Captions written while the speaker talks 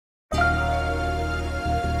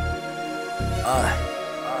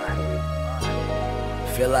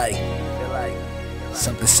Feel like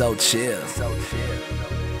something so chill,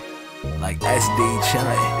 like SD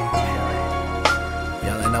chillin'.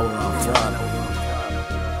 Y'all ain't know where I'm from.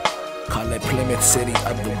 Call it Plymouth City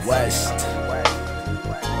of the West.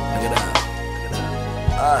 Look it up.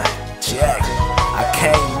 Jack. I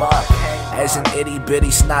came up as an itty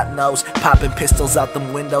bitty snot nose, popping pistols out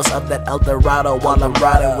them windows of that Eldorado while I'm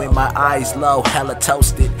riding with my eyes low. Hella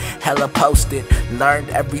toasted, hella posted. Learned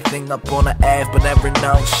everything up on the Ave, but never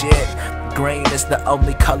known shit. Green is the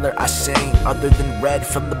only color I seen, other than red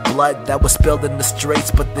from the blood that was spilled in the streets.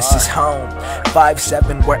 But this is home,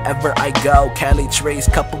 5'7" wherever I go. Cali trees,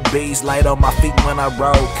 couple bees light on my feet when I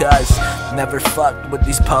roll. Cause never fucked with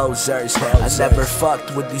these posers. I never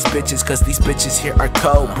fucked with these bitches, cause these bitches here are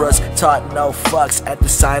cobras. Taught no fucks at the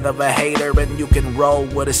sign of a hater. And you can roll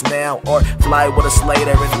with us now or fly with us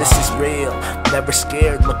later. And this is real, never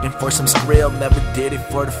scared, looking for some thrill. Never did it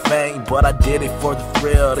for the fame, but I did it for the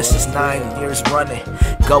thrill. This is 9 years running,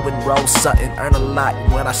 go and roll something. Earn a lot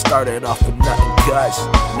when I started off with nothing. Cause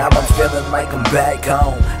now I'm feeling like I'm back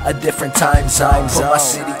home, a different time zone. Put my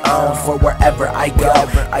city on for wherever I go,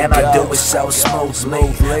 and I do it so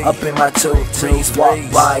smoothly. Up in my 2-3s, walk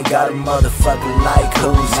by, got a motherfucker like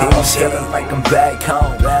who's he. I'm feeling like I'm back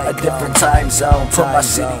home, a different time zone. Put my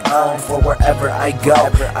city on for wherever I go,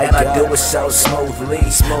 and I do it so smoothly.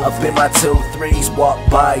 Up in my 2-3s, walk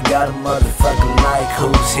by, got a motherfucker like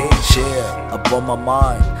who's he. Chill, up on my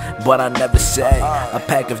mind, but I never say. A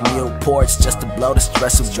pack of Newports just to blow the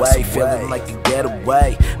stress away. Feeling like a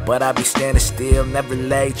getaway, but I be standing still, never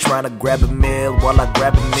late, trying to grab a meal while I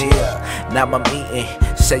grab a meal. Now I'm eating,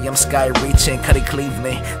 say I'm sky reaching, Cuddy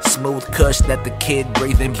Cleveland, smooth kush that the kid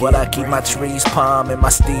breathing. But I keep my trees palm and my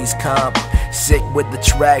steez calm. Sick with the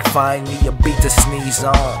track, find me a beat to sneeze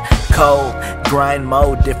on. Cold, grind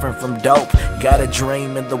mode, different from dope. Got a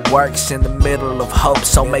dream in the works, in the middle of hope,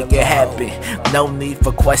 so make it happen. No need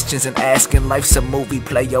for questions and asking, life's a movie,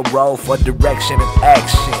 play your role for direction and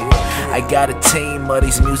action. I got a team of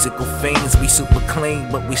these musical fiends, we super clean,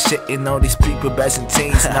 but we shitting on these pubescent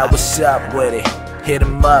teens. Now what's up with it? Hit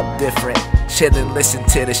 'em up different, chillin', listen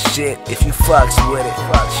to the shit if you fucks with it.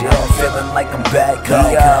 Yeah, I'm feeling like I'm back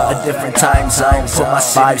home, a different time zone. Put my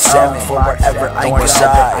 5'7" for wherever I go,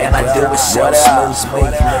 and I do it so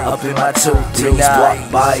smoothly. Up in my 2-3s,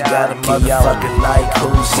 walk by, got a motherfucker like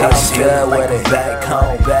who's he. I'm feeling like I'm back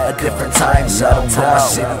home, a different time zone. Put my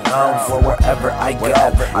city on for wherever I go,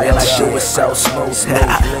 and I do it so smoothly.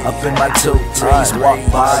 Up in my 2-3s, walk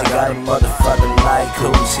by, got a motherfucker like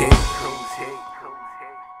who's he.